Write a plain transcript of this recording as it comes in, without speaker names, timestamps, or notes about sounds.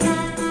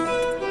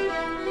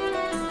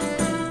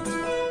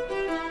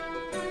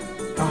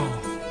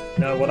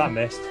Well, that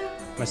missed.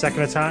 My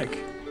second attack.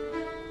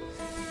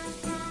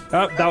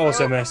 Oh, that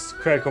also missed.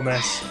 Critical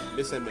miss.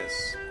 Miss and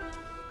miss.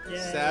 Yay.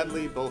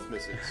 Sadly, both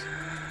misses.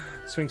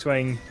 Swing,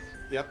 swing.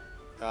 Yep.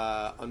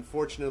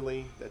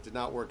 Unfortunately, that did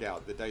not work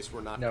out. The dice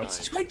were not No. kind.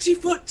 It's 20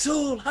 foot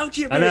tall. How'd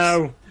you miss? I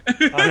know.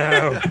 I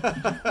know.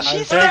 I'm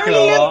She's taking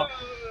very a lot.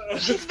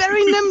 She's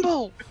very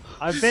nimble.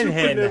 I've been Super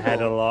hit in the head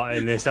a nimble. lot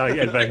in this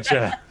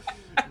adventure.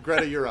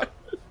 Greta, you're up.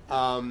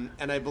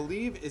 And I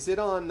believe is it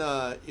on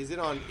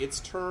its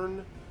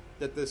turn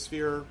that the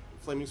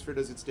flaming sphere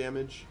does its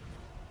damage,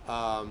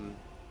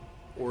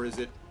 or is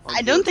it? On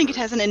I don't your think it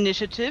turn? has an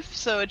initiative,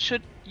 so it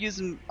should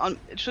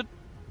it should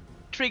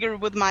trigger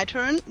with my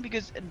turn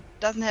because it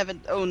doesn't have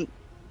its own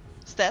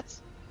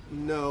stats.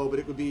 No, but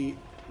it would be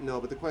no.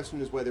 But the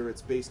question is whether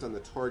it's based on the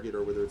target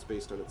or whether it's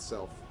based on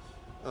itself.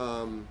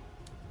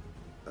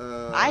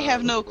 I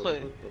have no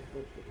clue.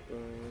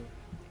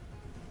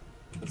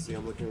 Let's see.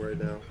 I'm looking right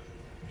now.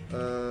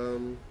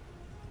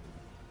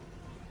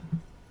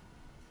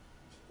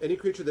 Any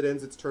creature that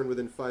ends its turn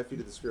within 5 feet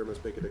of the sphere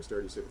must make a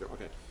dexterity saving throw.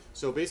 Okay,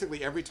 so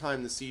basically every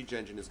time the siege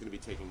engine is going to be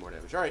taking more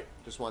damage. All right,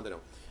 just wanted to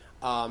know.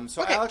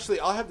 So Okay.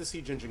 I'll have the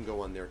siege engine go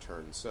on their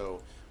turn.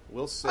 So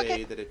we'll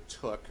say that it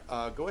took.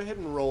 Go ahead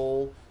and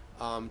roll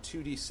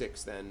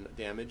 2d6 then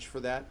damage for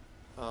that.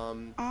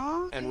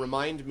 And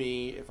remind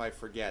me if I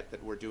forget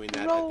that we're doing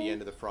that at the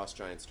end of the frost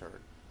giant's turn.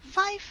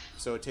 5.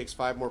 So it takes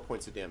 5 more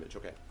points of damage.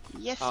 Okay.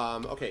 Yes.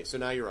 Okay, so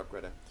now you're up,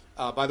 Greta.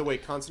 By the way,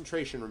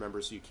 concentration,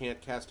 remember, so you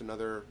can't cast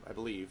another, I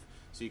believe,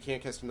 so you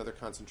can't cast another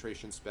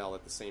concentration spell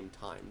at the same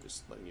time.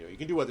 Just letting you know. You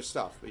can do other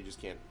stuff, but you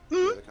just can't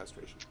do another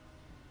concentration.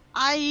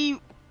 I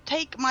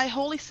take my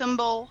holy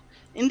symbol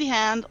in the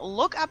hand,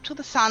 look up to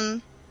the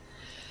sun,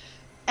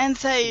 and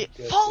say,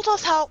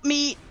 Faltos, help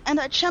me! And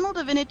I channel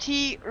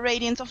divinity,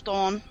 Radiance of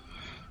Dawn.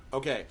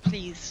 Okay.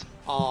 Please.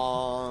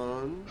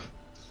 On...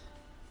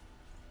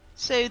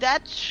 So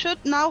that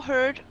should now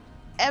hurt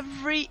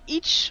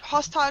each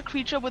hostile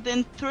creature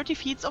within 30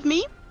 feet of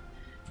me.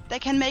 They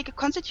can make a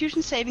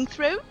Constitution saving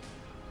throw.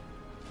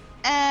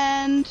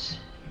 And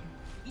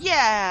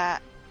yeah,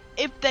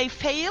 if they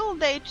fail,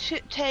 they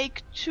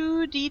take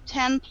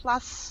 2d10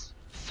 plus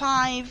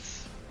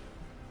 5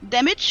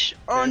 damage.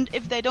 And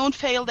if they don't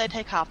fail, they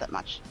take half that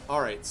much.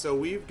 All right, so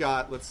we've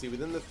got, let's see,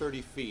 within the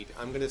 30 feet,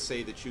 I'm going to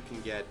say that you can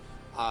get,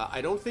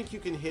 I don't think you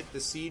can hit the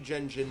siege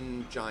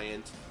engine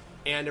giant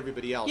and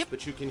everybody else,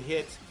 but you can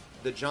hit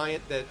the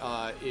giant that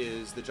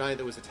is the giant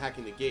that was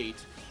attacking the gate.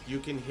 You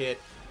can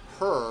hit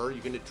her,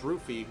 you can hit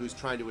Droopy, who's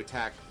trying to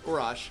attack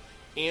Urash,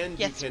 and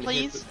you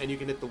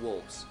can hit the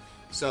wolves.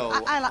 So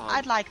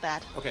I'd like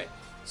that. Okay,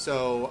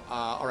 so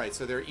all right,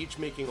 so they're each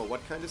making a what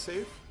kind of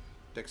save?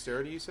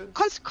 Dexterity, you said?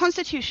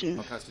 Constitution.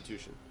 Oh,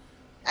 Constitution.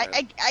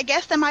 I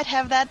guess they might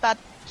have that, but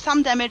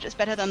some damage is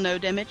better than no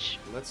damage.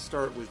 Let's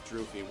start with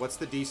Droopy. What's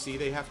the DC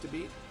they have to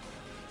beat?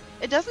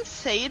 It doesn't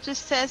say, it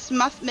just says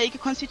must make a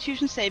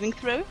Constitution saving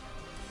throw.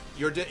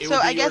 It would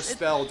be your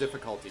spell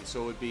difficulty,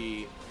 so it would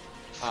be...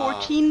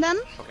 14 then?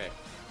 Okay.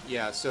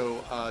 Yeah,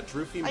 so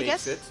Droopy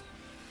makes it.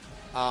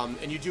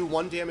 And you do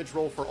 1 damage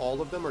roll for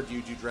all of them, or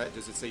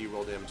does it say you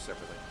roll damage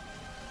separately?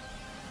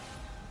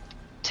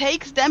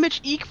 Takes damage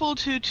equal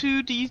to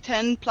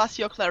 2d10 plus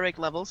your cleric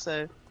level,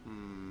 so...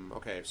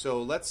 Okay,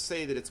 so let's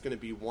say that it's going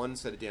to be 1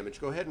 set of damage.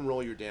 Go ahead and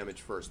roll your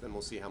damage first, then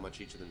we'll see how much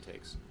each of them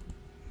takes.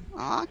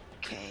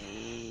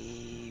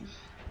 Okay.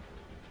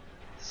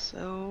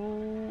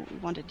 So, we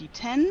want a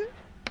d10?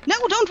 No,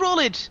 don't roll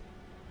it!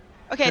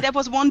 Okay, that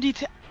was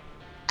 1d10.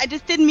 I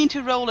just didn't mean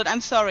to roll it,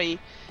 I'm sorry.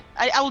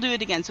 I will do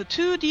it again. So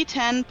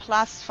 2d10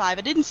 plus 5.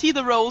 I didn't see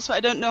the roll, so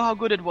I don't know how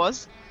good it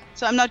was.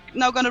 So I'm not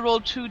now going to roll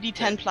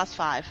 2d10 plus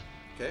 5.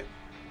 Okay.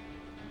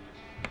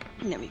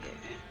 There we go.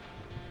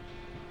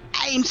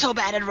 I'm so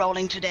bad at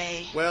rolling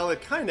today. Well,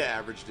 it kind of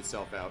averaged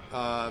itself out.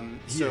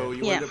 So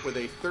you end up with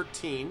a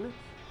 13.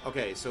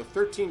 Okay, so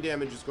 13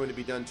 damage is going to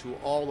be done to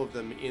all of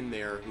them in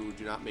there who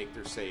do not make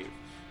their save.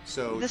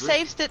 So the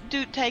saves that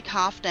do take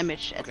half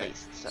damage at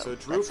least. So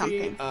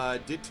Droopy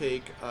did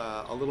take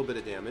a little bit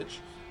of damage.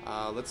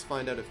 Let's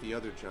find out if the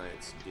other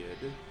giants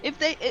did.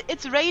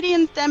 It's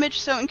radiant damage,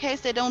 so in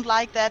case they don't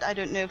like that, I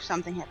don't know if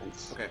something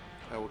happens. Okay,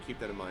 I will keep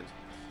that in mind.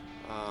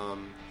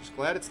 Just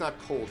glad it's not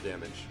cold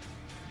damage.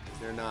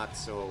 They're not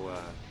so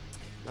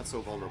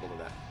vulnerable to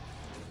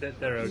that.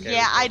 They're okay.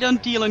 Yeah, I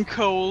don't deal in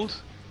cold.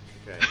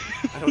 Okay,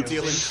 I don't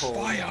deal in cold.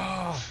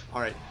 Fire!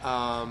 All right.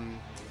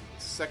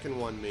 Second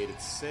one made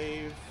its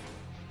save.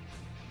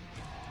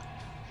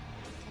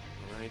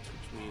 All right,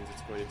 which means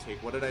it's going to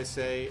take. What did I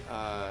say?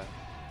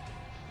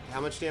 How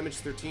much damage?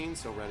 13.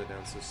 So round it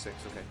down. So 6.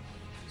 Okay.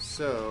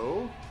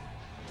 So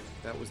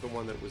that was the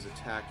one that was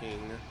attacking.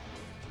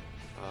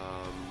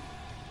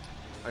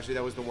 Actually,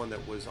 that was the one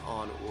that was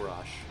on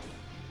Urash.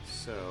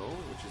 So,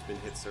 which has been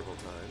hit several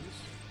times.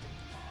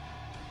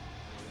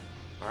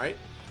 All right.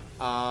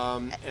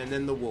 And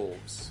then the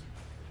wolves.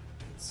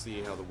 Let's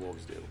see how the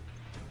wolves do.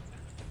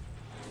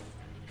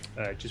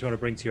 Just want to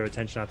bring to your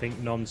attention, I think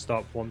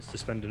Nonstop wants to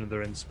spend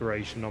another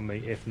inspiration on me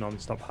if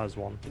Nonstop has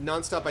one.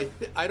 Nonstop,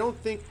 I don't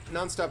think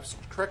Nonstop.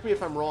 Correct me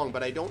if I'm wrong,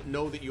 but I don't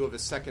know that you have a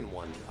second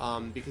one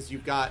because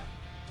you've got.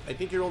 I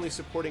think you're only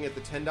supporting at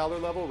the $10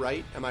 level,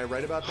 right? Am I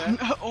right about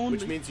that? Only.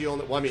 Which means you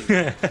only. Well, I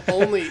mean,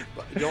 only.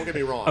 Don't get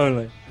me wrong.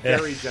 Only. Yeah.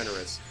 Very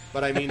generous,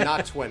 but I mean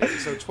not 20.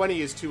 So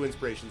 20 is 2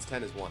 inspirations,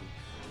 10 is 1.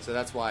 So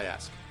that's why I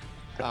ask.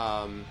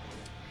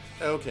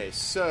 Okay,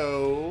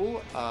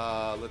 so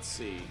let's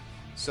see.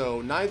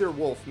 So neither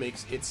wolf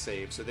makes its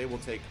save, so they will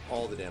take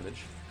all the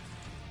damage.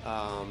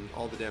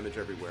 All the damage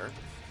everywhere.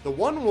 The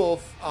one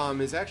wolf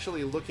is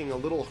actually looking a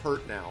little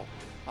hurt now.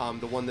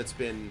 The one that's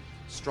been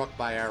struck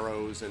by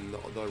arrows and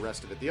the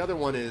rest of it. The other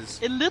one is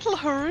A little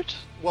hurt.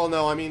 well,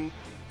 no, I mean,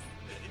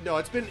 no.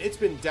 It's been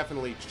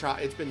definitely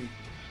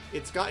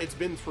it's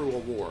been through a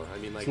war. I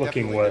mean, like It's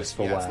looking definitely worse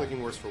for yeah, wear. it's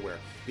looking worse for wear.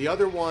 The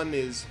other one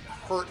is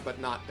hurt,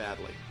 but not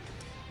badly.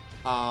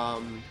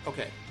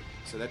 Okay,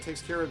 so that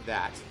takes care of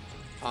that.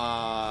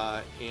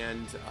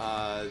 And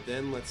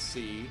then let's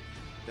see.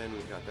 Then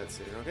we've got that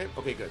sitting.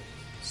 Okay, good.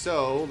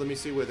 So let me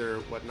see what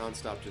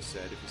Nonstop just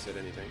said. If he said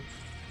anything.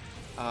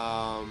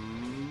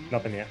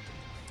 Nothing yet.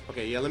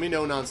 Okay, yeah. Let me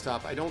know,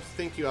 Nonstop. I don't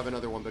think you have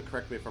another one, but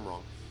correct me if I'm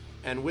wrong.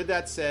 And with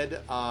that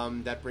said,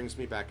 that brings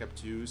me back up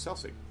to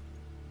Celsig.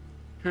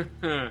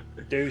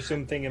 Do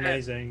something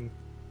amazing.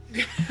 I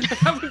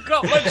haven't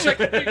got much. I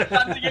can do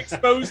standing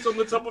exposed on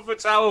the top of a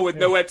tower with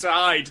nowhere to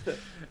hide. Don't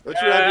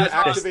you have your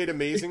activate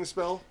amazing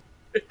spell?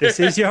 This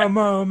is your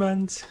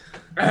moment.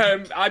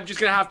 I'm just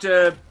gonna have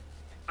to.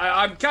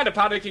 I'm kind of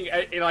panicking,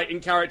 in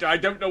character. I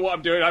don't know what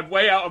I'm doing. I'm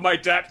way out of my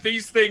depth.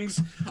 These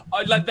things,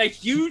 they're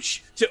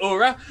huge to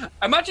Aura.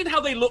 Imagine how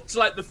they look to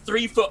like the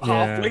 3-foot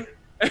Yeah. halfling.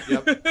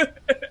 Yep.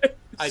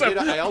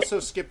 I also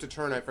skipped a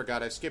turn. I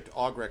forgot. I skipped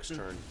Ogrek's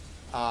turn.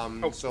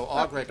 So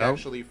Ogrek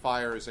actually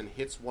fires and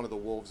hits one of the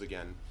wolves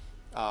again.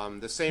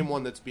 The same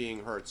one that's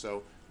being hurt.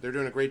 So they're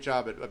doing a great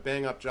job a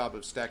bang-up job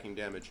of stacking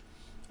damage.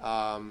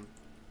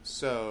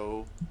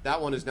 So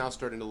that one is now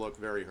starting to look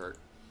very hurt.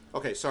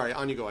 Okay, sorry,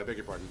 on you go. I beg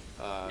your pardon.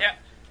 Yeah.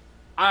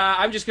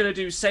 I'm just gonna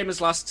do same as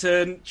last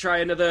turn. Try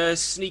another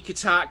sneak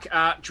attack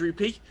at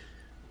Droopy.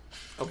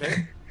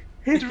 Okay.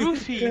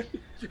 Droopy. Okay.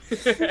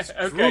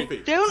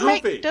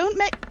 Droopy.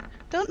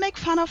 Don't make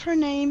fun of her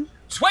name.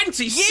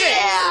 26.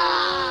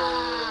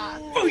 Yeah!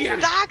 Oh yeah.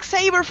 Dark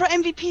Saber for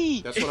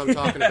MVP. That's what I'm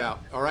talking about.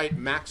 All right,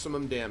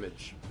 maximum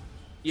damage.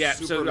 Yeah.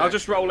 Super So I'll max.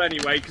 just roll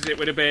anyway because it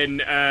would have been.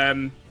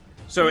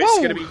 So it's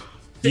Whoa. gonna be.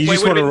 You Wait,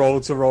 just wait a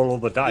want to minute. roll all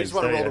the You dice. just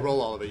want to don't you?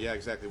 roll all of it. Yeah,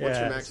 exactly. What's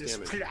Yeah. your max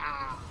damage?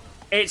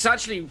 It's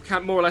actually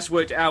more or less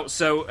worked out.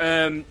 So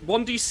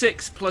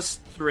 1d6 plus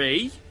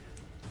 3.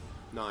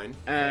 9.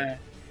 Yeah.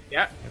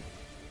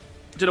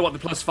 Don't know what the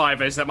plus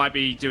 5 is. That might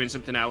be doing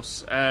something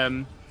else.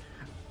 Would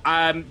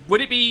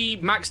it be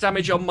max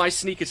damage on my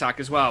sneak attack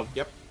as well?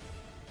 Yep.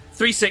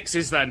 3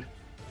 6s then.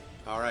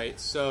 All right,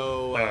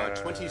 so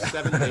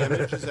 27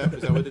 damage. Is that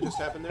what just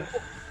happened there?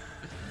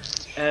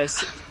 8,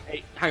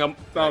 hang on.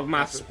 Oh,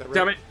 maths. Is that right?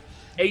 Damn it.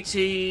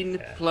 18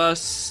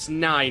 plus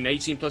 9.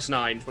 18 plus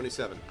 9.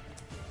 27.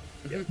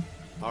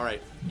 Mm-hmm. All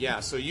right. Yeah,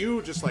 so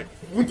you just like,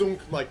 and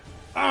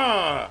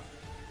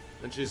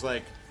she's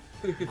like,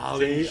 I'll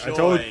See, I enjoy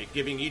told-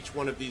 giving each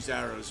one of these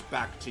arrows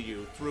back to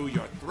you through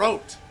your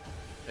throat.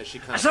 As she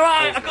kind That's of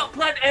alright. pulls I've got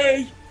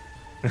plenty.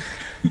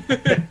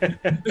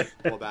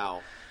 a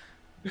bow.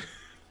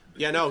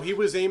 Yeah, no, he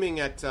was aiming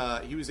at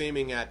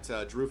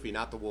Droopy,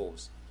 not the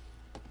wolves.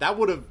 That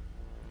would have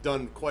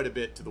done quite a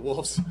bit to the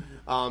wolves.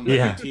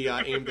 Yeah. He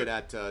aimed it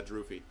at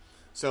Droopy.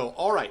 So,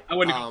 all right. I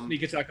wouldn't have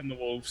sneak attack on the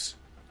wolves.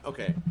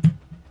 Okay.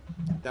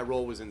 That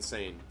roll was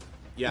insane.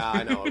 Yeah,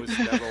 I know.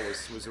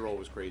 The roll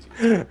was crazy.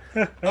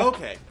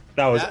 Okay.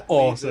 That was Leads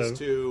awesome. us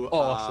to,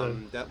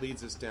 Awesome. that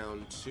leads us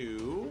down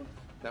to...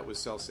 That was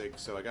Celsig,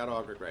 so I got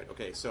Ogric right.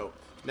 Okay, so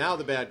now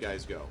the bad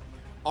guys go.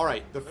 All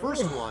right, the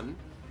first one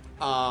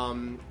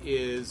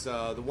is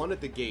the one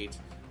at the gate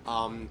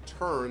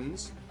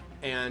turns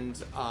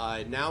and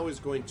now is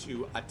going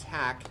to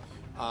attack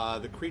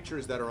the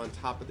creatures that are on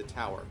top of the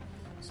tower.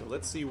 So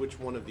let's see which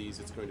one of these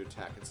it's going to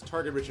attack. It's a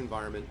target-rich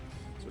environment,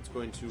 so it's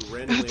going to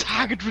randomly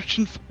Target-rich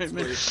It's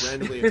environment. going to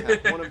randomly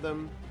attack one of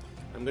them.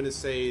 I'm going to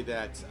say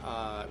that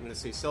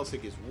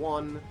Celsig is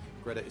 1,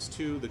 Greta is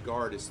 2, the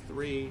guard is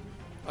 3.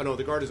 Oh no,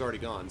 the guard is already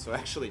gone. So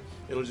actually,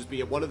 it'll just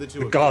be one of the two.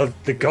 The guard's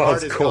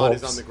is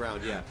corpse. on the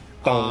ground. Yeah.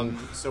 Boom.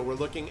 So we're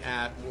looking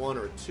at 1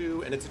 or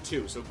 2, and it's a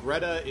 2. So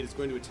Greta is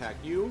going to attack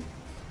you.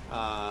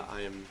 I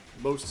am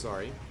most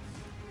sorry.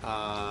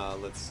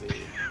 Let's see.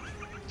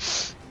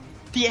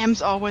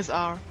 DMs always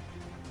are.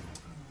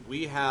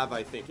 We have,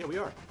 I think, yeah, we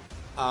are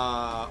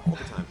all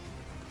the time.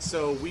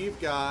 So we've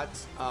got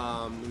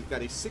a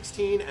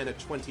 16 and a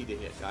 20 to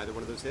hit. Either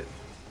one of those hit?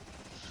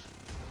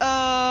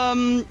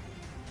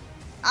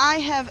 I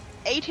have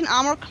 18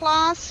 armor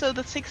class, so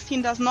the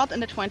 16 does not,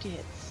 and the 20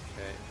 hits.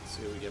 Okay, let's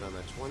see what we get on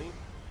that 20.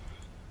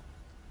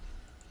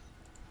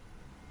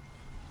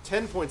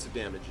 10 points of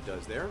damage it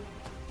does there.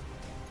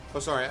 Oh,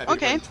 sorry. I beg your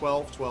Okay.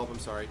 pardon. 12, I'm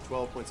sorry.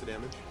 12 points of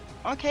damage.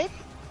 Okay,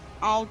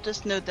 I'll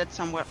just note that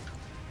somewhere.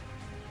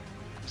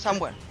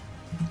 somewhere.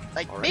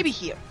 Like, All right. maybe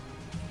here.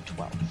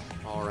 12.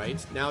 All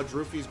right. Now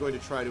Droopy's going to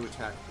try to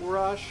attack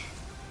Urash.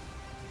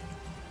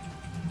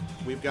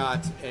 We've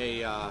got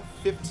a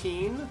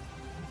 15,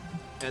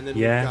 and then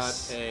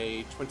Yes. we've got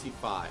a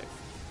 25.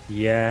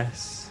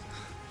 Yes.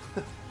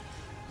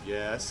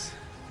 Yes.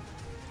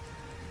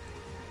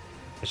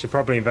 I should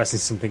probably invest in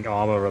something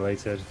armor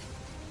related.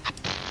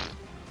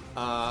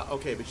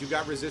 Okay, but you've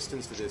got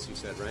resistance to this, you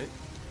said, right?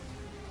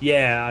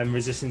 Yeah, I'm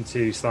resistant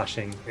to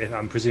slashing.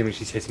 I'm presuming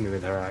she's hitting me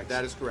with her axe.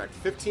 That is correct.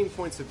 15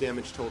 points of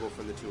damage total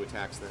from the 2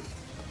 attacks, then.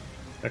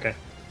 Okay.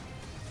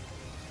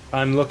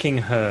 I'm looking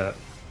hurt.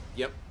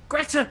 Yep.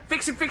 Greta,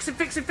 fix it.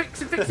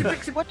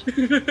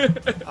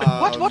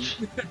 What? What?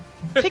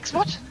 Fix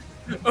what?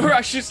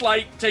 Urash is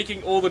like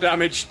taking all the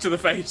damage to the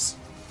face.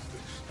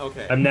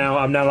 Okay. I'm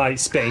now like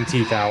spitting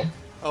teeth out.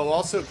 Oh,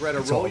 also, Greta,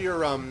 That's roll all. your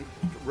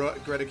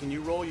Greta, can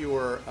you roll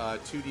your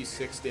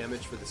 2d6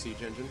 damage for the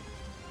siege engine?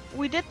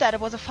 We did that. It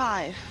was a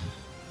 5.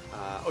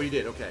 Oh, you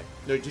did. Okay.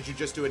 No, did you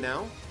just do it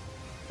now?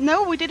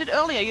 No, we did it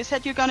earlier. You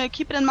said you're gonna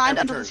keep it in mind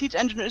Every until turn. the siege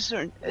engine is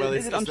turn. Well,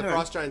 is it's it on the turn?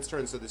 Frost Giant's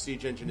turn, so the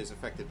siege engine is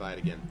affected by it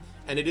again,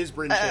 and it is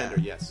Bryn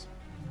Shander. Yes.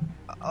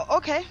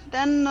 Okay,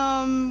 then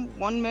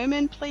 1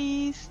 moment,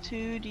 please.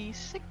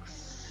 2d6.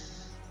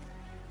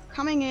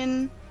 Coming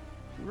in.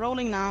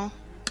 Rolling now.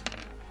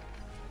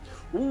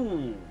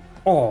 Ooh.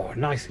 Oh,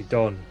 nicely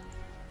done.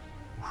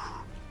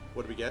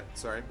 What do we get?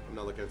 Sorry, I'm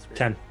not looking at the screen.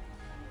 10.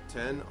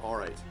 10. All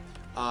right.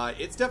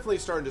 It's definitely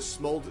starting to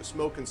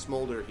smoke and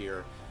smolder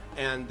here,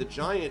 and the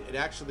giant, it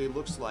actually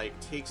looks like,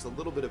 takes a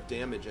little bit of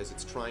damage as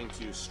it's trying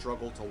to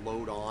struggle to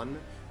load on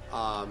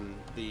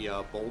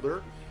the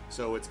boulder.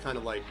 So it's kind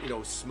of like,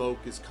 smoke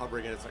is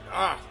covering it. It's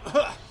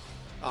like,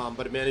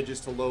 but it manages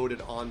to load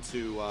it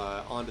onto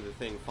the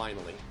thing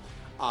finally.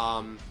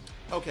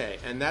 Okay,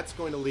 and that's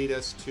going to lead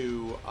us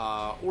to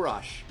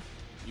Urash.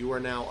 You are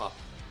now up.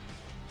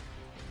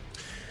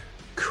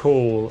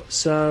 Cool.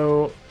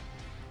 So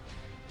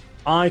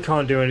I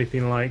can't do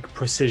anything like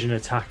precision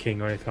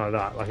attacking or anything like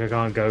that. Like I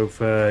can't go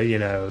for,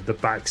 the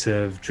backs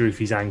of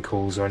Droopy's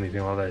ankles or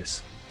anything like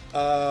this.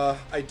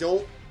 I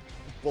don't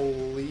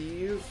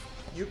believe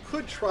you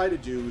could try to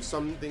do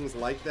some things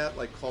like that,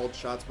 like called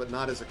shots, but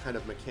not as a kind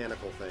of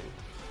mechanical thing.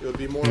 It would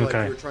be more like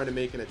Okay. you were trying to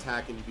make an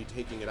attack and you'd be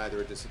taking it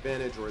either a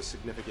disadvantage or a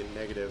significant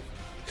negative.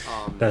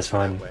 That's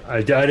fine. that way.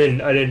 I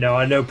didn't know.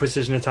 I know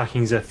precision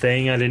attacking is a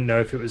thing. I didn't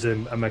know if it was a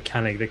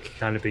mechanic that could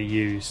kind of be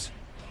used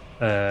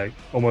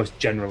almost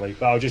generally.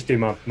 But I'll just do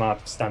my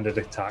standard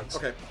attacks.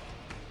 Okay.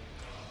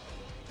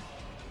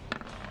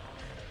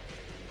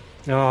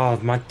 Oh,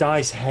 my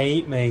dice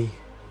hate me.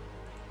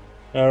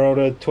 I rolled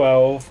a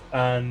 12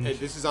 and Hey,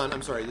 this is on.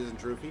 I'm sorry. This isn't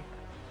Droopy.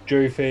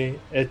 Droopy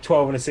a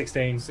 12 and a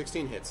 16.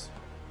 16 hits.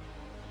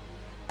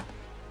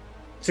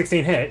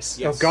 16 hits.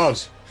 Yes. Oh God,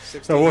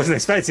 16 I wasn't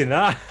hits. expecting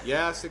that.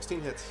 Yeah,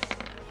 16 hits.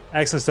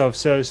 Excellent stuff.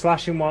 So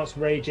slashing whilst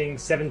raging,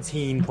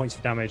 17 points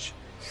of damage.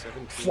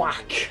 17 Whack.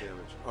 points of damage.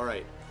 All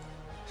right.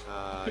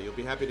 You'll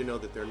be happy to know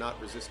that they're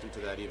not resistant to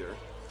that either.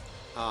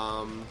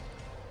 All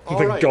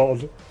Thank right.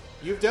 God.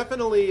 You've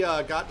definitely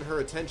gotten her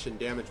attention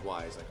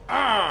damage-wise.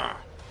 Like,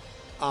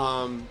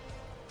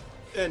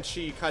 and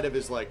she kind of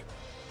is like,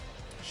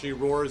 she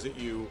roars at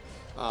you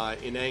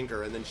in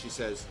anger, and then she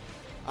says,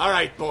 "All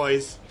right,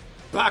 boys,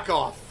 back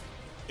off.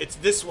 It's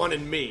this one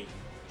and me."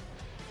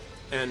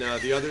 And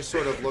the others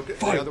sort of look at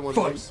the other one.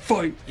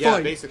 Fight!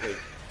 Yeah, basically.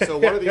 So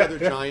one of the other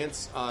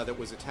giants that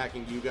was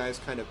attacking you guys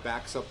kind of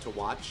backs up to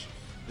watch.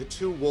 The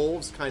 2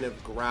 wolves kind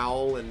of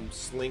growl and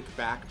slink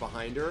back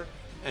behind her,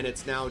 and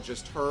it's now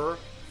just her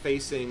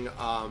facing you,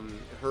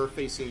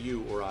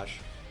 Urash.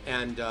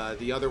 And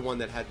the other one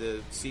that had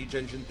the siege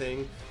engine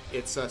thing,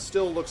 it's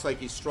still looks like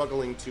he's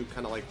struggling to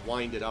kind of like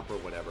wind it up or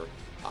whatever.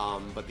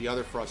 But the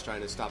other Frost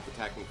Giant has stopped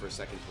attacking for a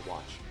second to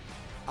watch.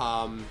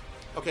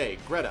 Okay,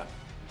 Greta,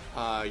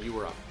 you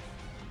were up.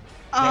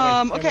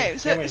 Okay,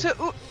 Come in.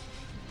 so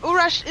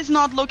Urash is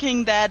not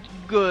looking that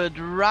good,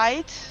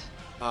 right?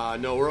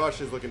 No,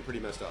 Urash is looking pretty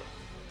messed up.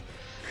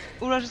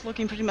 Urash is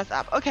looking pretty messed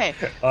up. Okay.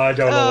 I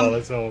don't know well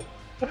at all.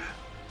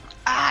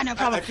 No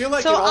problem. I feel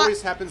like so it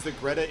always happens that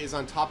Greta is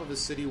on top of a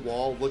city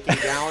wall looking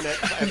down at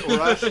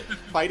Urash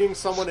fighting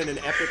someone in an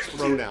epic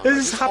throwdown.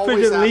 This has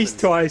happened at least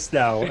twice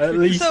now. At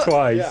least So-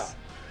 twice.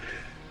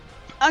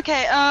 Yeah.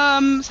 Okay,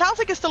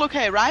 Salzik is still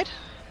okay, right?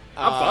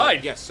 I'm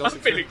fine. Yes, I'm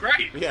Celtics feeling are-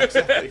 great. Yeah,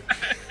 exactly.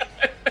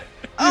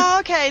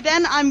 Okay,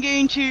 then I'm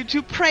going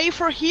to pray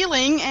for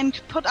healing and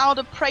put out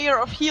a prayer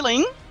of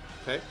healing.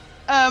 Okay.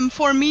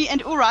 For me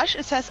and Urash.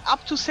 It says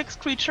up to 6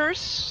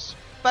 creatures,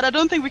 but I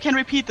don't think we can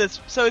repeat this,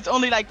 so it's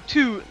only like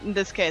 2 in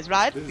this case,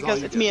 right? This is all Because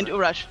you it's get, me and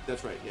right? Urash.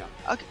 That's right, yeah.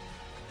 Okay.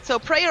 So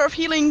prayer of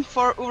healing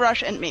for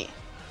Urash and me.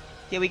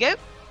 Here we go. All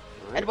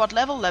right. At what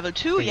level? Level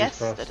 2, Fingers yes,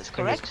 crossed, that is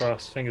correct.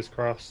 Fingers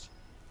crossed.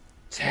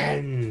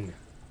 10.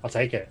 I'll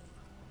take it.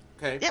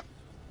 Okay. Yep.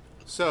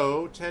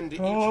 So, 10 to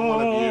each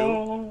one of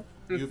you.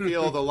 You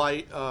feel the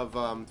light of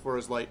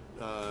Thora's light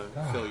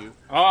fill you.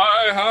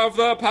 I have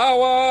the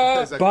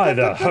power. It's like, By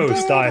the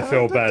host, I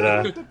feel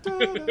better.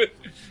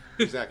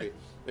 Exactly.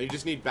 Now you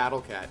just need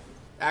Battle Cat.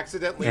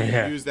 Accidentally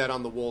Yeah. use that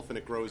on the wolf, and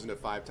it grows into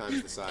 5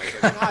 times the size.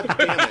 Like, God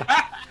damn it!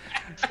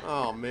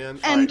 Oh man.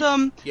 All And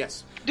right.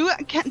 Yes. do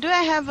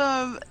I have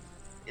a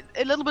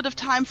little bit of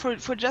time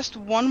for just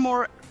one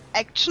more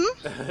action?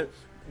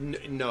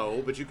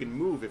 No, but you can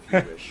move if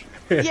you wish.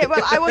 Yeah,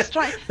 well, I was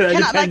trying. That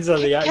Can depends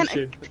on the can,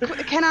 action.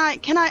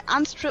 can I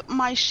unstrip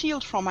my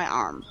shield from my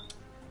arm?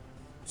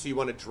 So you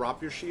want to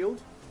drop your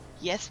shield?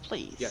 Yes,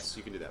 please. Yes,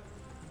 you can do that.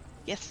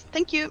 Yes,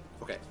 thank you.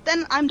 Okay.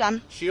 Then I'm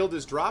done. Shield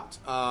is dropped.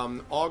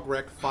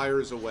 Augrek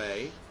fires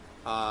away,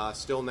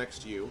 still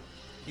next to you.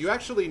 You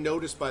actually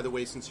notice, by the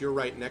way, since you're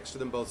right next to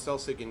them, both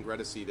Selsig and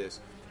Greta see this,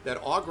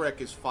 that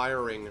Augrek is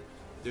firing.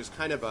 There's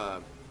kind of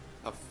a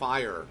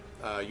fire,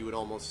 you would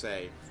almost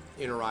say,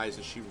 in her eyes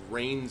as she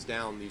rains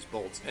down these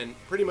bolts, and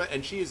pretty much,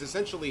 and she is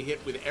essentially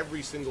hit with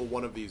every single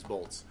one of these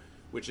bolts,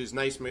 which is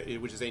nice,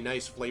 which is a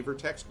nice flavor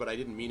text, but I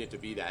didn't mean it to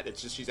be that.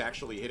 It's just she's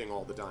actually hitting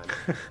all the time.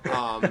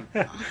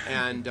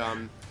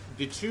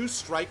 The 2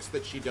 strikes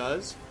that she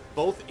does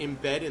both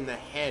embed in the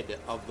head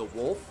of the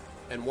wolf,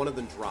 and one of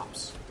them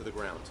drops to the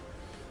ground.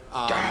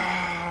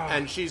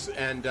 And she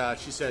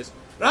says,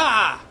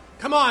 "Ah,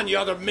 come on, you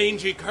other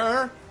mangy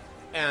cur!"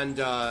 And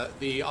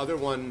the other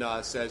one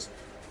says,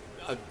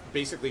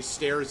 basically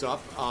stares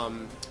up.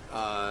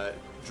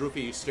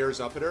 Droopy stares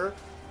up at her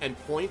and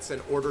points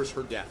and orders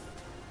her death.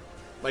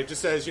 Like,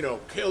 just says,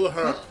 kill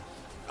her.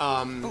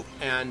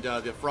 And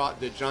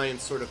the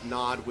giants sort of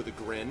nod with a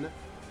grin.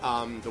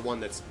 The one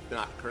that's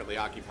not currently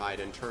occupied,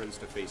 and turns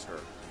to face her.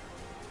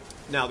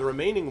 Now, the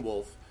remaining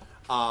wolf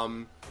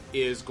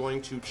is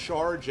going to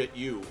charge at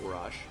you,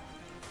 Urash.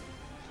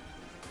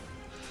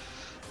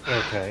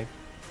 Okay.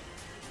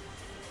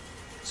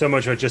 So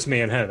much for just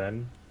me and her,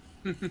 then.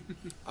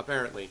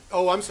 Apparently.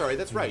 Oh, I'm sorry.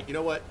 That's right. You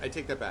know what? I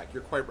take that back.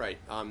 You're quite right.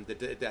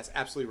 That's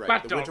absolutely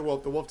right. The Winter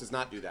Wolf, the wolf does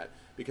not do that,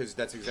 because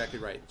that's exactly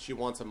right. She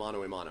wants a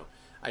mano a mano.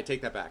 I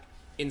take that back.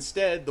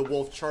 Instead, the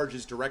wolf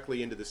charges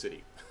directly into the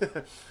city.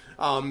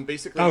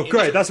 Basically. Oh,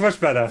 great! That's much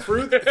better.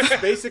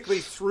 Basically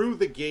through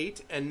the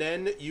gate, and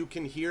then you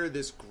can hear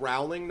this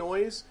growling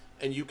noise,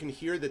 and you can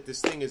hear that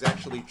this thing is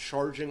actually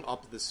charging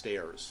up the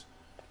stairs.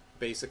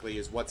 Basically,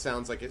 is what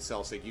sounds like it's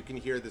Selsig. You can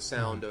hear the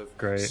sound of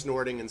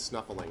snorting and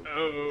snuffling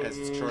as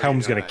it's charging.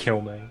 Helm's gonna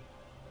kill me.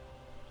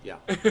 Yeah.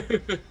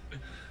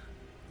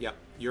 Yeah,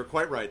 you're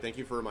quite right. Thank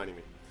you for reminding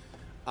me.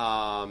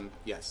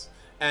 Yes.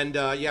 And,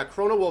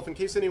 Chrono Wolf, in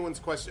case anyone's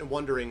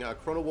wondering,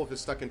 Chrono Wolf is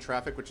stuck in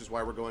traffic, which is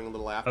why we're going a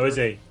little after. Oh, is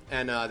he?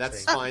 And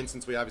that's fine,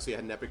 since we obviously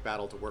had an epic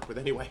battle to work with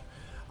anyway.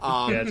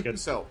 Yeah, that's good.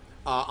 So,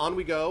 on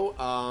we go.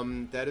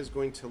 That is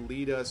going to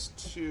lead us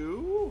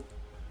to...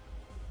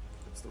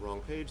 That's the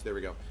wrong page. There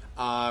we go.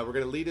 We're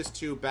going to lead us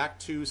back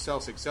to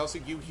Selsig.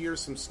 Selsig, you hear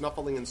some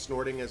snuffling and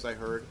snorting, as I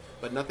heard,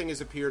 but nothing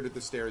has appeared at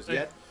the stairs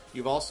yet.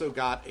 You've also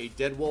got a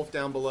dead wolf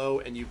down below,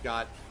 and you've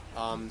got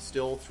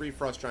still 3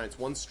 frost giants.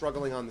 One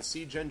struggling on the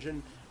siege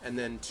engine, and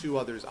then 2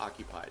 others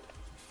occupied.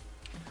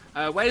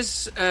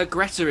 Where's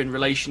Greta in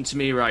relation to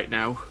me right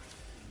now?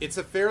 It's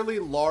a fairly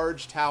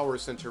large tower,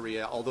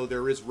 Centuria, although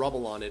there is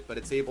rubble on it, but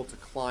it's able to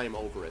climb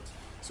over it.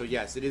 So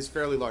yes, it is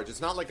fairly large. It's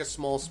not like a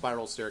small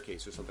spiral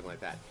staircase or something like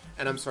that.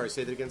 And I'm sorry,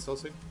 say that again,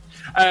 Selsig?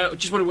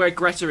 Just wondering where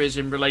Greta is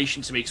in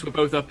relation to me, because we're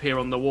both up here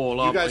on the wall,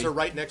 aren't we? You guys are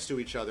right next to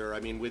each other.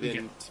 I mean,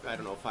 within, I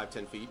don't know,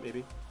 5-10 feet,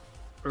 maybe?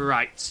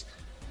 Right.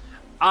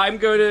 I'm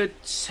going to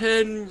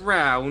turn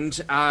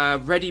round,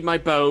 ready my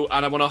bow,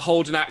 and I want to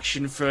hold an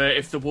action for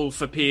if the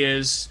wolf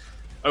appears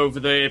over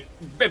the...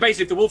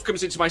 Basically, if the wolf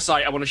comes into my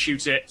sight, I want to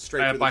shoot it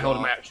Straight by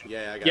holding my action.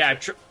 Yeah, I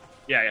gotcha.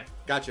 Yeah.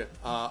 Gotcha.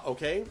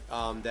 Okay,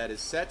 that is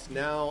set.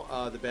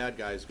 Now the bad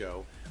guys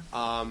go.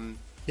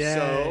 Yay.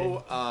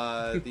 So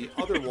the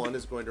other one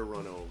is going to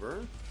run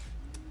over.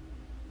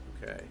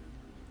 Okay.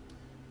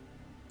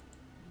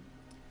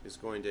 It's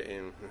going to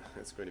aim.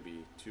 That's going to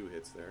be 2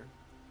 hits there.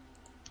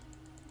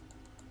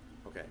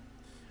 Okay.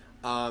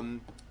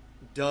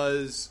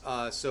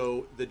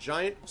 So the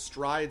giant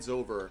strides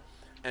over,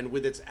 and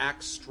with its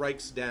axe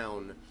strikes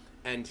down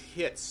and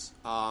hits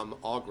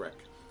Augrek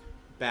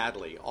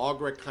badly.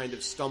 Augrek kind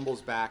of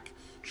stumbles back.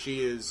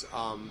 She is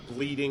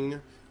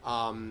bleeding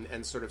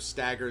and sort of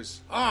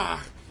staggers,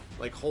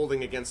 like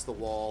holding against the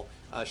wall.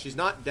 She's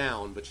not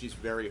down, but she's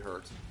very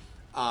hurt.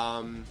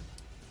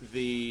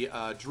 The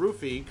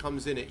Droofy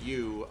comes in at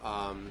you,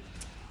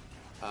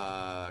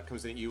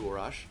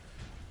 Urash.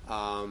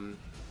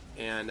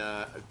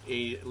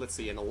 Let's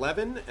see, an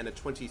 11 and a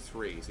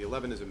 23. So the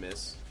 11 is a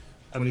miss.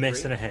 23? A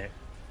miss and a hit.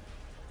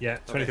 Yeah,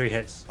 23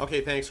 hits.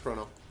 Okay, thanks,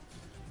 Chrono.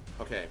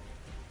 Okay,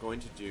 going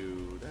to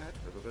do that.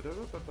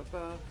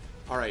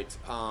 All right,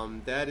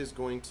 that is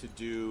going to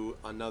do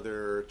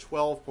another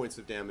 12 points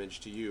of damage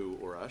to you,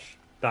 Urash.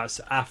 That's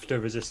after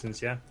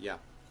resistance, yeah? Yeah.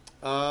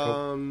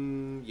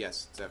 Cool.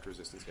 Yes, it's after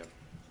resistance, yeah.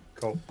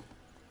 Cool.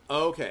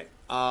 Okay.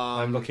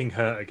 I'm looking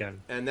hurt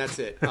again. And that's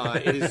it.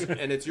 It is,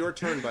 and it's your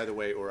turn, by the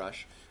way,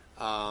 Urash.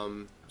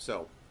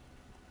 So,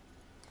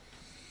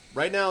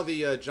 right now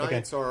the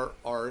giants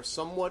are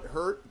somewhat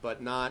hurt,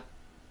 but not,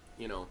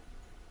 I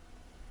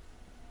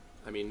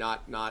mean,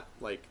 not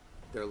like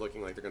they're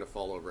looking like they're going to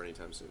fall over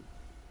anytime soon.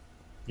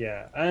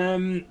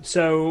 Yeah.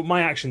 So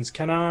my actions,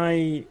 can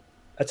I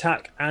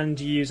attack and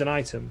use an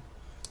item?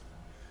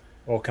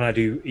 Or can I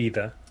do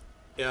either?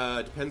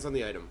 Depends on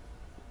the item.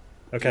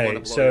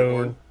 Okay,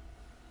 so...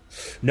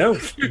 No,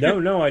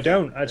 I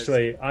don't,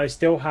 actually. I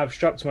still have,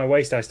 strapped to my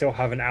waist, I still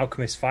have an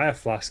Alchemist Fire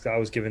Flask that I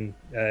was given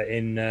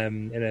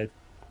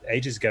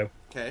ages ago.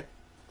 Okay.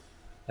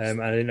 I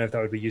didn't know if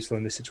that would be useful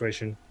in this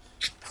situation.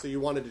 So you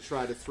wanted to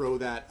try to throw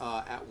that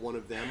at one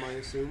of them, I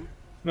assume?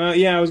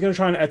 Yeah, I was going to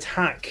try and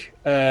attack,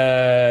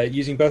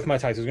 using both my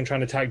attacks. I was going to try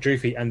and attack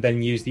Droofy and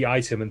then use the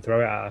item and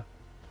throw it at her.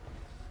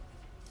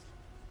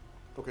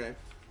 Okay.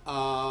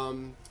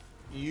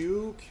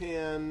 You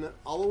can...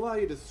 I'll allow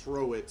you to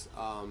throw it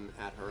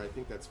at her. I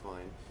think that's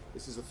fine.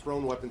 This is a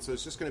thrown weapon, so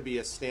it's just going to be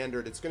a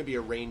standard... It's going to be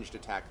a ranged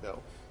attack, though.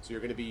 So you're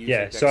going to be using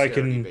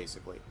dexterity,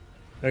 basically.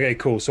 Okay,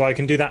 cool. So I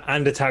can do that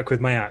and attack with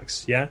my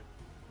axe, yeah?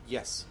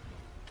 Yes.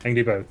 I can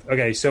do both.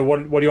 Okay, so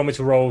what do you want me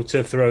to roll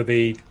to throw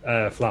the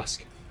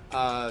flask?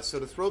 So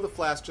to throw the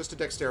flask, just a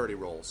dexterity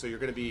roll. So you're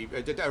going to be...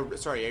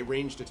 a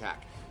ranged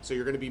attack. So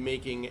you're going to be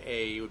making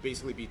it would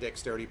basically be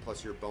dexterity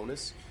plus your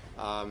bonus.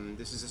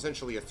 This is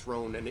essentially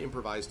an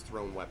improvised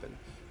thrown weapon.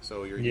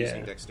 So you're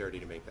using dexterity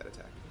to make that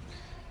attack.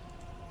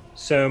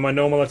 So my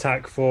normal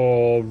attack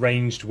for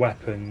ranged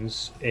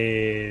weapons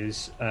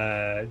is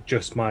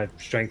just my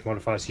strength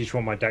modifier. So you just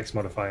want my dex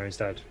modifier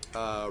instead?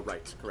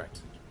 Right,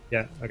 correct.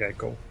 Yeah, okay,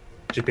 cool.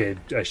 Should be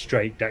a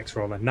straight dex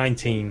roller.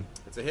 19.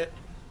 It's a hit,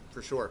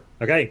 for sure.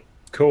 Okay,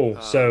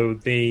 cool. So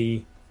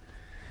the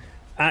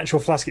actual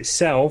flask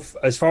itself,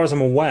 as far as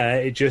I'm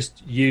aware, it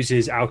just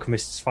uses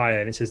Alchemist's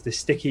Fire, and it says the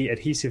sticky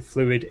adhesive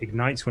fluid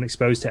ignites when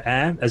exposed to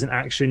air. As an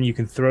action, you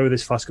can throw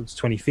this flask up to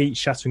 20 feet,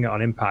 shattering it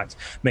on impact.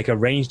 Make a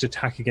ranged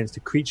attack against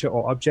a creature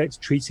or object,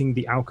 treating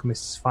the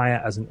Alchemist's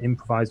Fire as an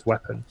improvised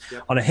weapon.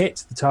 Yep. On a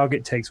hit, the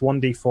target takes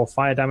 1d4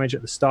 fire damage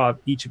at the start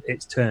of each of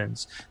its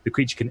turns. The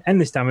creature can end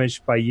this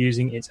damage by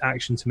using its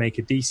action to make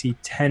a DC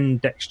 10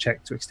 dex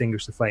check to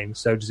extinguish the flames.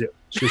 So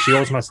she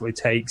automatically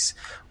takes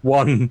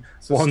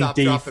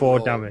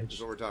 1d4 damage. Is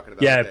what we're talking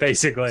about. Yeah, okay.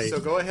 Basically. So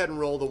go ahead and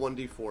roll the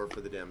 1d4 for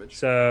the damage.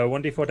 So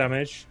 1d4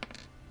 damage,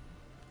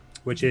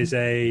 which is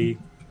a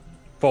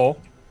 4.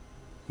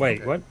 Wait,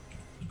 okay. What?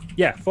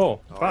 Yeah, 4.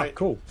 Wow, right.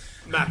 Cool.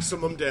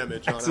 Maximum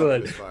damage on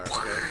Alchemist Fire.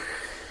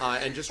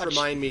 Okay. And just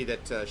remind me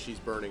that she's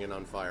burning and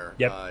on fire.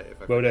 Yep.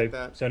 If I will do.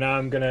 That. So now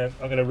I'm gonna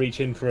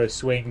reach in for a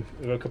swing,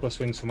 a couple of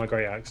swings for my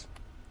great axe.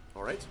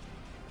 All right.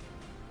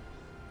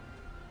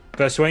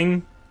 First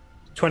swing,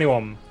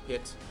 21.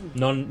 Hit.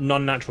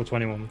 Non-natural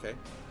 21. Okay.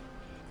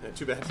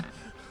 Too bad.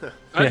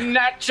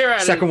 Unnatural.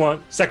 Second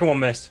one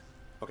missed.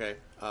 Okay.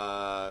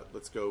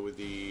 Let's go with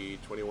the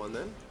 21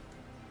 then.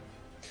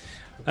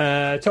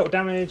 Total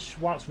damage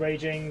whilst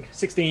raging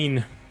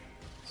 16.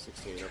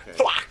 16. Okay.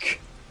 Fuck.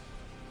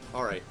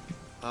 All right.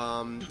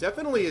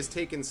 Definitely has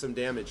taken some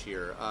damage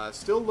here.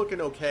 Still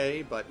looking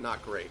okay, but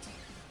not great.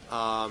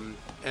 And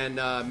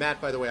Matt,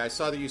 by the way, I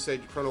saw that you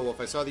said Chrono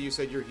Wolf. I saw that you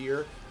said you're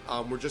here.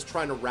 We're just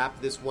trying to wrap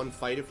this one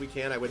fight if we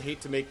can. I would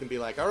hate to make them be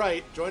like, all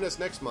right, join us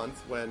next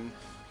month when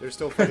they're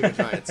still fighting a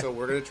giant. So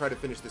we're going to try to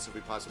finish this if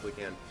we possibly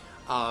can.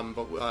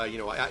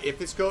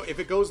 If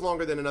it goes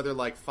longer than another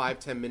like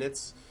 5-10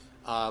 minutes,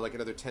 like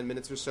another 10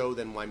 minutes or so,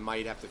 then I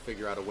might have to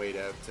figure out a way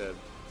to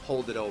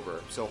hold it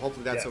over. So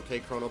hopefully that's okay,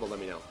 Chrono, but let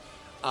me know.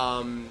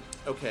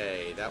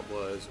 Okay, that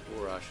was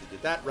Urash who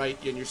did that, right?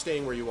 And you're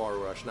staying where you are,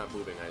 Urash, not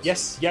moving, I assume.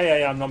 Yes,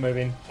 yeah, I'm not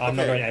moving. I'm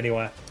not going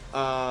anywhere.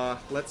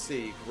 Let's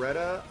see.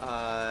 Greta,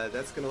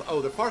 that's gonna...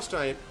 Oh, the Farce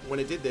Giant, when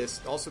it did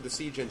this, also the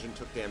Siege Engine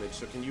took damage,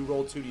 so can you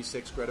roll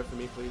 2d6, Greta, for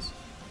me, please?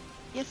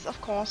 Yes,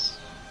 of course.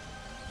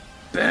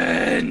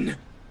 Ben!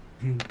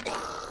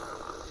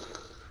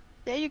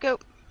 There you go.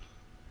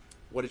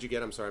 What did you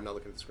get? I'm sorry, I'm not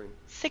looking at the screen.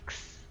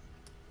 6.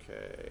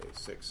 Okay,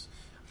 6.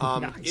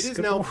 Nice, it is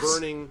now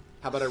burning...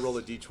 How about I roll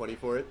a d20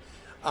 for it?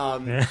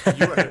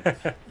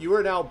 You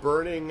are now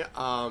burning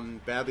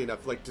badly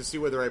enough, like to see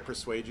whether I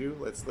persuade you.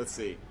 Let's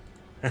see.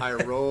 I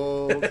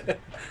rolled.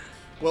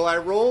 Well, I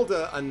rolled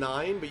a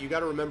 9, but you got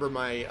to remember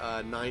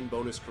my 9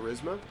 bonus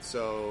charisma,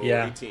 so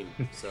 18.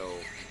 So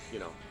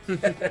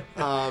okay.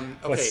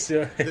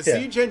 The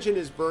Siege Engine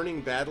is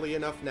burning badly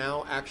enough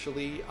now,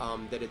 actually,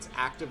 that it's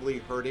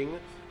actively hurting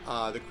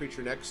the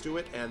creature next to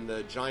it, and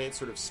the giant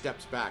sort of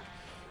steps back.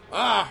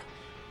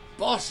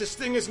 Boss, this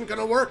thing isn't going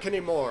to work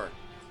anymore.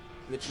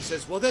 And then she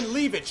says, well, then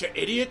leave it, you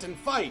idiot, and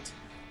fight.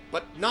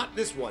 But not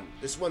this one.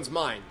 This one's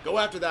mine. Go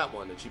after that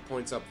one. And she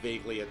points up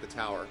vaguely at the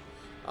tower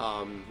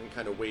and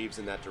kind of waves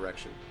in that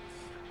direction.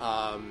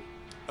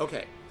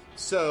 Okay.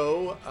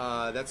 So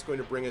that's going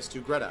to bring us to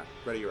Greta.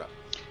 Greta, you're up.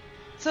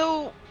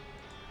 So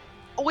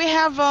we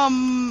have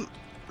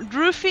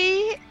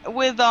Droofy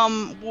with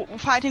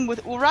fighting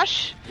with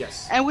Urash.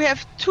 Yes. And we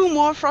have 2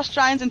 more Frost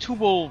Giants and 2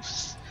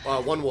 wolves.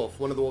 One wolf.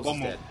 One of the wolves is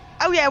dead.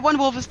 Oh yeah, 1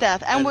 wolf is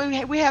dead, and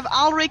we have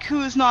Alric,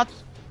 who is not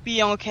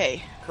being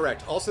okay.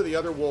 Correct. Also, the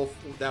other wolf,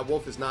 that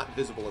wolf is not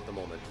visible at the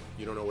moment.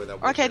 You don't know where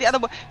that wolf is. Okay, the other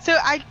wolf. So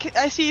I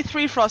see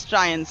 3 Frost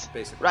Giants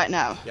basically right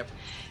now. Yep.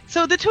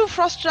 So the 2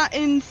 Frost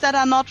Giants that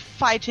are not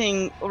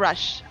fighting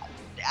Urash,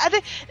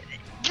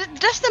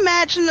 Just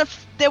imagine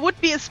if there would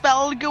be a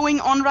spell going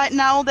on right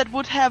now that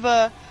would have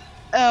a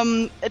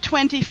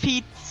 20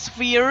 feet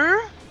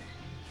sphere,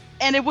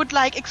 and it would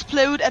like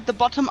explode at the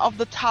bottom of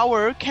the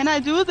tower. Can I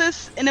do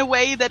this in a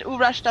way that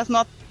Urash does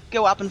not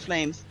go up in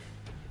flames?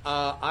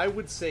 I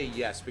would say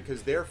yes,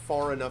 because they're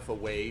far enough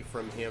away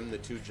from him, the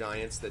two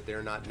giants, that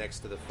they're not next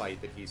to the fight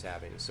that he's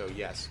having. So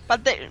yes.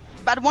 But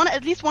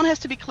at least one has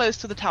to be close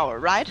to the tower,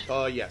 right?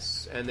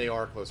 Yes, and they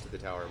are close to the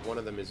tower. One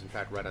of them is in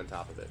fact right on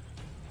top of it.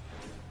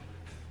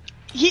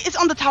 He is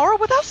on the tower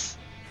with us?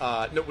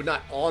 No,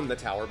 not on the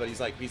tower, but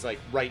he's like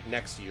right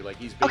next to you. Like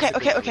he's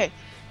basically Okay.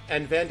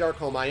 And Van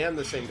Darkholm, I am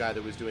the same guy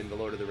that was doing the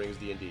Lord of the Rings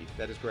D&D.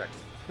 That is correct.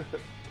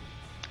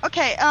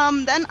 Okay,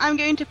 then I'm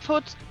going to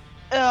put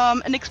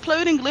an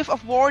exploding glyph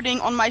of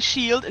warding on my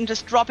shield and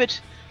just drop it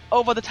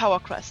over the tower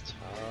crest.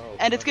 Oh,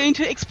 and it's going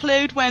to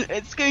explode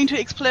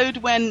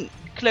when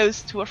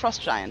close to a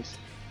frost giant.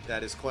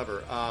 That is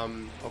clever.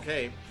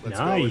 Okay, let's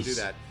go and do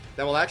that.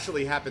 That will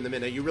actually happen the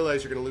minute you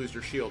realize you're going to lose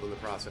your shield in the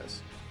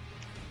process.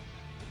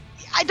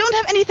 I don't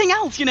have anything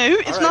else, you know.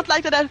 It's not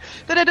like that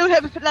I don't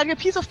have like a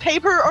piece of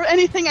paper or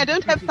anything. I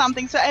don't have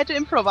something, so I had to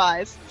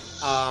improvise.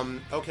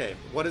 Okay.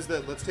 Let's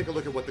take a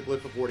look at what the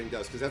glyph of warding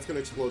does, because that's going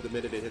to explode the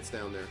minute it hits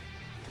down there.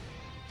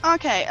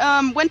 Okay.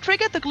 When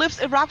triggered, the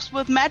glyph erupts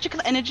with magical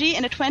energy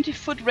in a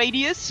 20-foot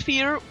radius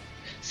sphere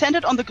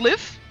centered on the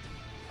glyph.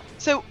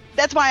 So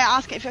that's why I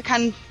ask if I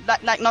can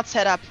not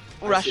set up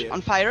Urash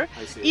on fire.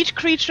 Each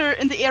creature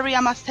in the area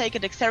must take a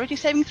dexterity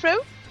saving throw.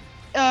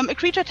 A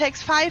creature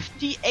takes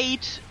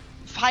 5d8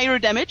 fire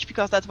damage,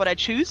 because that's what I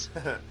choose,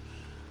 of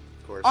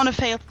course. On a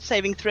failed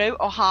saving throw,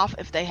 or half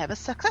if they have a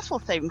successful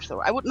saving throw.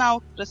 I would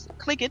now just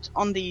click it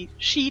on the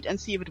sheet and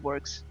see if it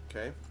works.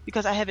 Okay.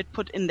 Because I have it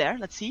put in there.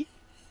 Let's see.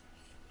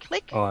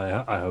 Click. Oh,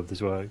 I hope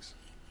this works.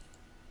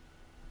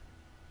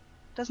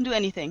 Doesn't do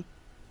anything,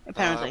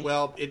 apparently.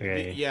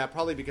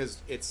 Probably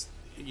because it's,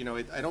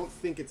 I don't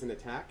think it's an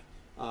attack.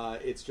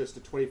 It's just a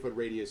 20-foot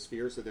radius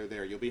sphere, so they're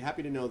there. You'll be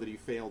happy to know that he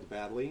failed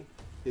badly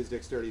his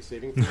dexterity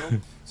saving throw.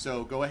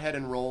 So go ahead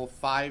and roll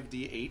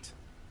 5d8.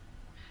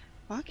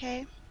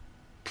 Okay.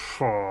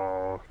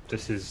 Oh,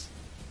 this is...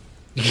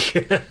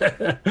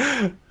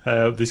 I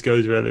hope this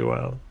goes really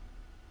well.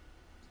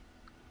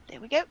 There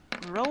we go.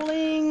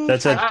 Rolling.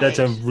 That's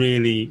a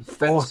really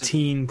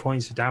 14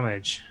 points of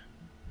damage.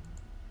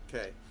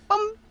 Okay.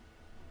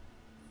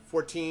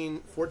 14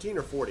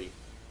 or 40?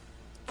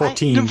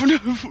 14.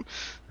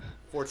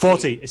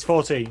 40. It's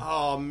 40.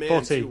 Oh, man.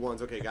 40. 2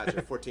 ones. Okay,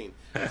 gotcha. 14.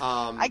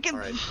 All right.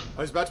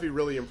 I was about to be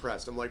really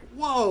impressed. I'm like,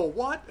 whoa,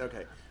 what?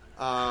 Okay.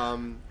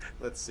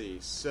 Let's see.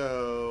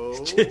 So...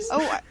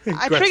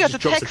 I triggered the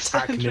text.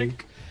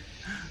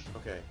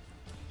 Okay.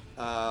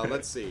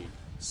 Let's see.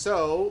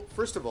 So,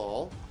 first of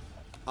all,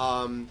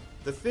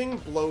 the thing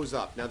blows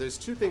up. Now, there's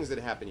two things that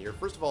happen here.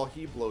 First of all,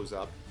 he blows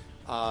up.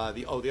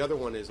 The other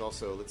one is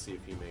also... Let's see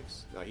if he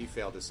makes... No, he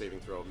failed his saving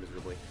throw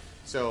miserably.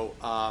 So,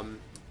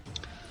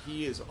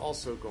 he is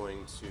also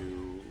going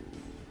to...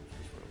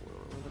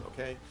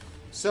 Okay.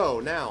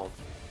 So, now,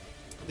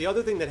 the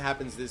other thing that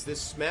happens is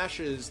this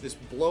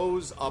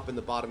blows up in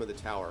the bottom of the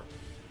tower,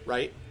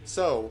 right?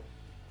 So,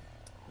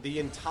 the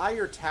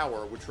entire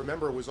tower, which,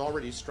 remember, was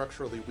already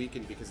structurally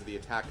weakened because of the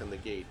attack on the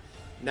gate,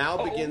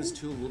 now begins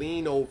to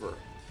lean over.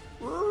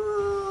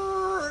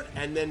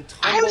 And then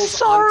tumbles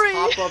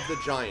on top of the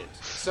giant.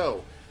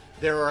 So,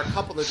 there are a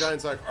couple of the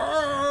giants like,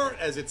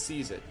 as it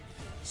sees it.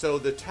 So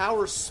the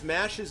tower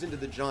smashes into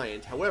the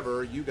giant.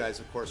 However, you guys,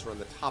 of course, are on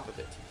the top of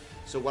it.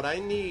 So what I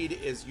need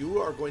is you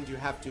are going to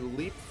have to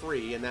leap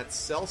free, and that's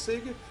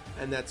Selsig,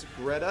 and that's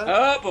Greta.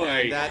 Oh, boy.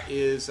 And that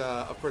is,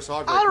 of course,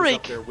 Alric, who's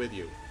up there with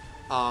you.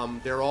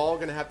 They're all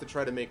going to have to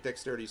try to make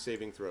dexterity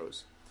saving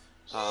throws.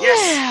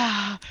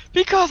 Yeah,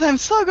 because I'm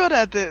so good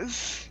at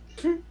this.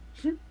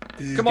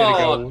 Come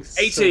on,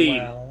 18.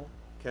 So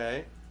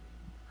okay.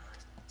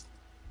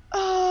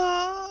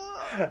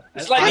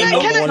 It's like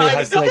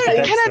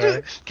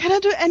can I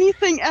do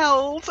anything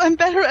else? I'm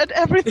better at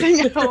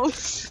everything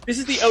else. This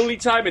is the only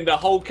time in the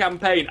whole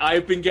campaign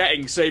I've been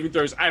getting saving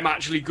throws I'm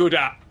actually good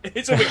at.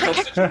 It's a bit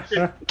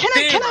constitution.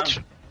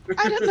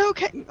 I don't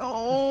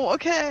know.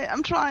 Okay.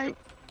 I'm trying.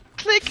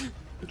 Click.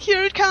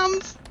 Here it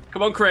comes.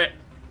 Come on, crit.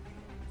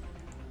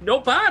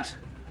 Not bad.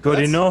 Good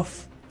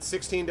enough.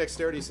 16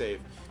 dexterity save.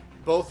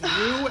 Both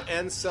you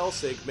and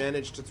Selsig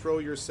managed to throw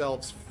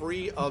yourselves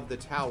free of the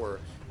tower.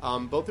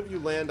 Both of you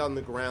land on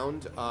the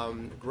ground.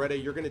 Greta,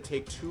 you're going to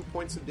take 2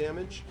 points of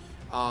damage,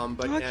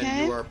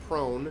 and you are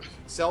prone.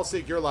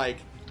 Selsig, you're like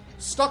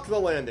stuck the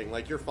landing,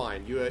 like you're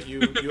fine. You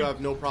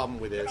have no problem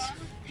with this.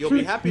 You'll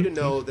be happy to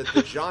know that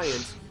the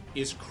giant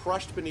is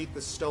crushed beneath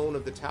the stone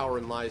of the tower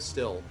and lies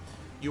still.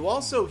 You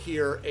also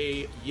hear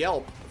a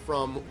yelp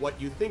from what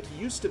you think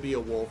used to be a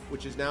wolf,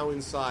 which is now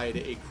inside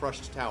a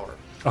crushed tower.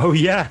 Oh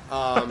yeah,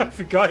 I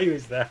forgot he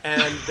was there.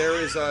 And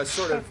there's a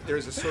sort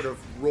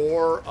of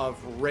roar of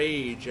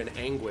rage and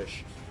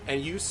anguish,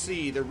 and you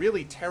see the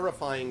really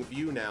terrifying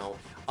view now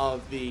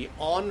of the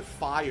on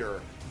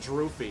fire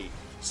Droopy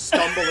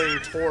stumbling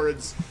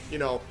towards,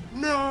 no.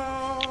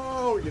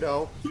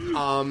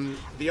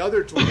 The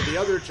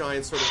other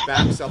giant sort of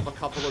backs up a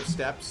couple of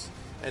steps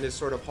and is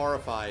sort of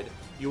horrified.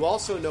 You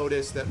also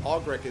notice that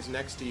Augrek is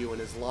next to you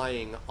and is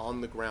lying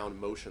on the ground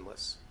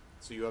motionless.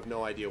 So you have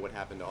no idea what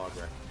happened to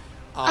Augrek.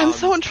 I'm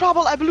so in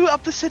trouble. I blew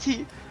up the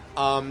city.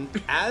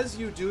 As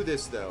you do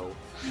this, though,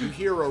 you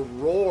hear a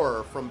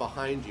roar from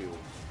behind you,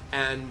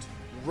 and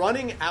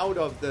running out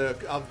of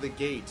the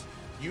gate,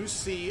 you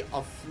see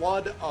a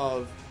flood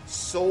of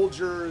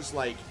soldiers,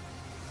 like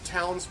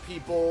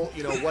townspeople,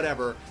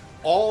 whatever,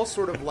 all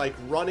sort of like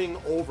running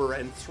over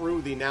and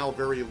through the now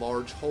very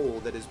large hole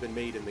that has been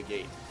made in the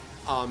gate.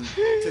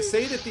 To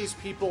say that these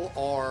people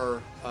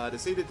are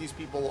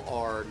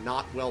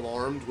not well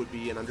armed would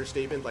be an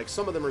understatement. Like,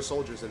 some of them are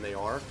soldiers, and they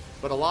are,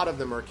 but a lot of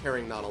them are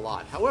carrying not a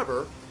lot.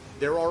 However,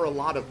 there are a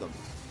lot of them,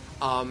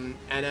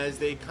 and as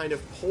they kind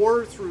of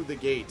pour through the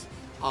gate,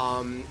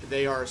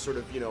 they are sort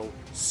of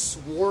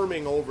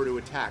swarming over to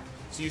attack.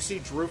 So you see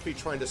Droopy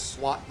trying to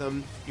swat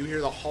them. You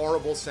hear the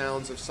horrible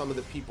sounds of some of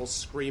the people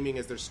screaming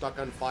as they're stuck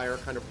on fire,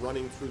 kind of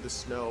running through the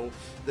snow.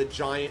 The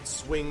giant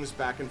swings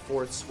back and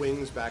forth,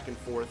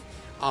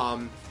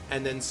 and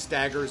then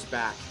staggers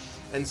back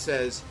and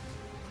says,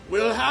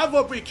 "We'll have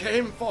what we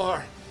came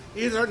for,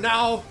 either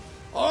now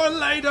or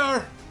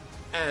later,"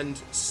 and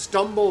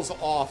stumbles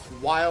off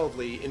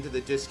wildly into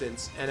the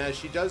distance. And as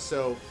she does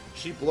so,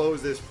 she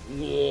blows this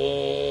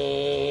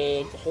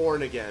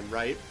horn again,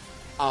 right?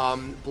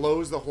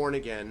 Blows the horn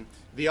again.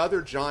 The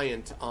other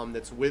giant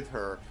that's with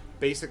her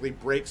basically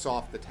breaks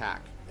off the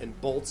tack and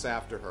bolts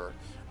after her.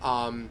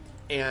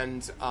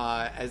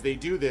 As they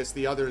do this,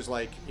 the others,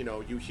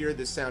 you hear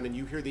this sound, and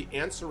you hear the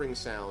answering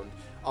sound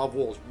of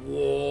wolves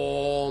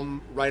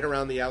right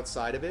around the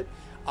outside of it.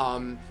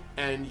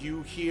 And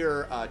you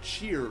hear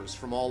cheers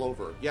from all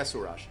over. Yes,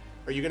 Urash.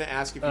 Are you going to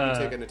ask if you can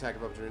take an attack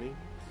of opportunity?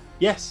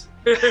 Yes.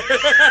 Be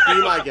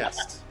my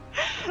guest.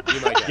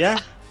 Yeah.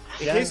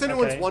 In case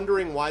anyone's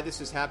wondering why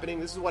this is happening,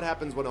 this is what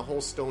happens when a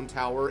whole stone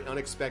tower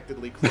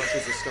unexpectedly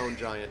crushes a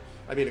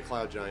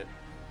cloud giant.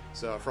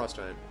 So, a frost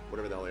giant,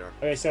 whatever the hell they are.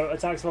 Okay, so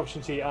attacks of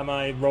opportunity, am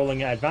I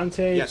rolling at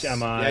advantage? Yes.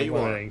 Yeah, you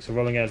are. So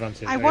rolling at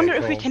advantage. I wonder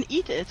if we can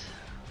eat it.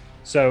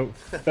 So,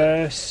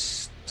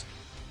 first...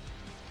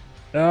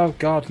 Oh,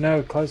 God,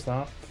 no, close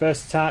that.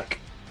 First attack.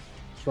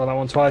 Let's roll that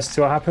one twice, see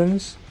what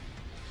happens.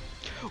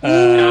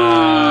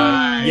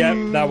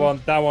 Yep,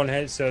 that one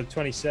hits, so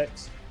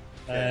 26.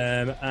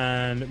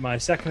 And my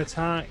second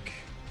attack.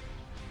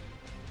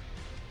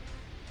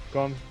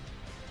 Go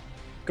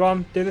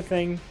on, do the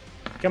thing.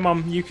 Come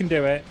on, you can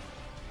do it.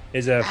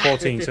 Is a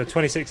 14, so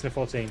 26 and a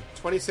 14.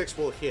 26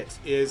 will hit.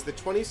 Is the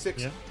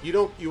 26? Yeah.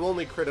 You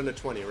only crit on a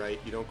 20, right?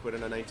 You don't crit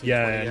on a 19.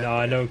 Yeah, no,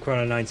 I don't crit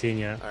on a 19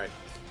 yet. All right.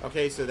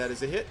 Okay, so that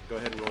is a hit. Go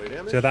ahead and roll your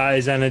damage. So that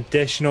is an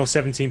additional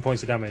 17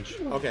 points of damage.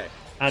 Okay.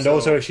 And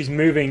also, if she's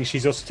moving,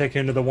 she's also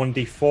taking another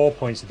 1d4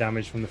 points of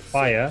damage from the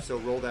fire. So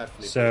roll that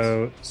for me,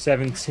 so please.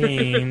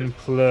 17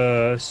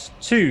 plus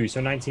 2,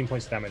 so 19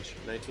 points of damage.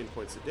 19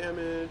 points of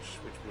damage,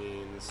 which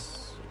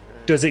means...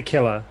 Okay. Does it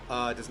kill her?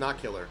 Does not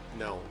kill her,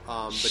 no.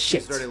 But Shit.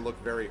 she's starting to look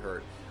very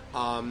hurt.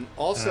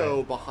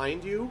 Also,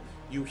 behind you,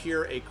 you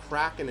hear a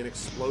crack and an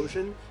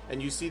explosion,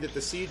 and you see that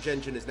the siege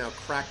engine is now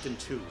cracked in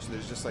two. So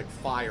there's just like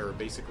fire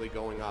basically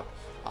going up.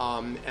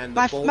 And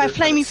the my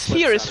flaming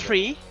sphere is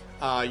free.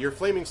 Your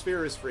flaming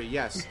sphere is free,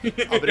 yes.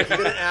 But if you're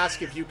going to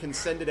ask if you can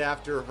send it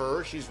after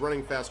her, she's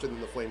running faster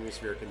than the flaming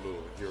sphere can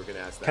move. If you were going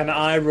to ask that.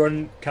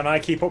 Can I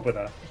keep up with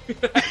her?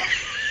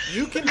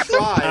 You can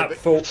try.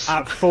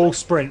 At full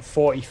sprint,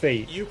 40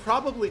 feet. You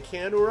probably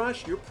can,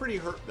 Urash. You're pretty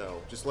hurt,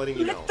 though. Just letting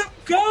you know. Let them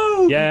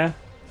go! Yeah.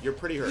 You're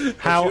pretty hurt.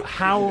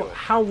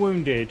 How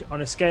wounded,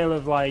 on a scale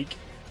of,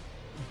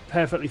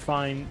 perfectly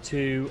fine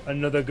to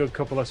another good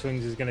couple of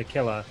swings is going to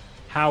kill her,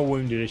 how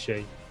wounded is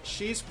she?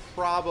 She's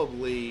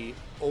probably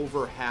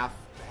over half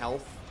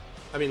health.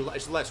 I mean,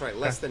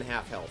 less than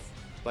half health.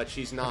 But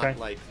she's not,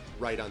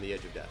 right on the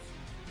edge of death.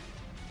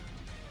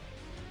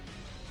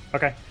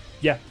 Okay.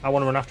 Yeah, I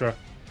want to run after her.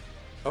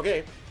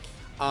 Okay.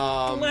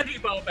 Bloody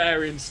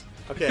barbarians.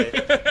 Okay.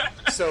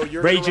 So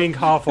you're Raging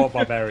half-orc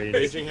barbarians.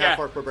 Raging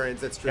half-orc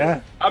barbarians, that's true. Yeah.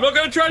 I'm not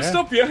going to try and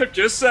stop you,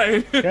 just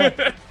saying.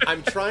 Yeah.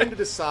 I'm trying to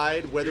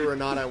decide whether or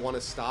not I want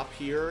to stop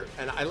here,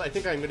 and I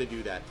think I'm going to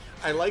do that.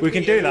 We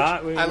can do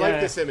that. I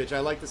like this image. I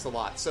like this a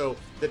lot. So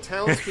the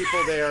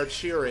townspeople there are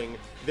cheering.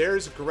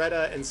 There's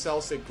Greta and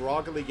Celsig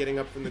groggily getting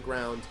up from the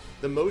ground.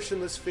 The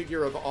motionless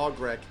figure of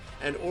Augrek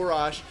and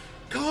Urash.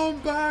 Come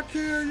back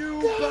here, you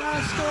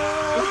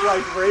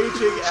bastard!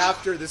 Raging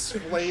after this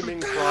flaming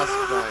frost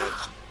giant.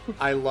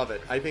 I love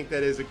it. I think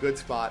that is a good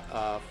spot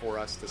for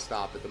us to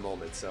stop at the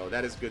moment. So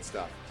that is good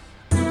stuff.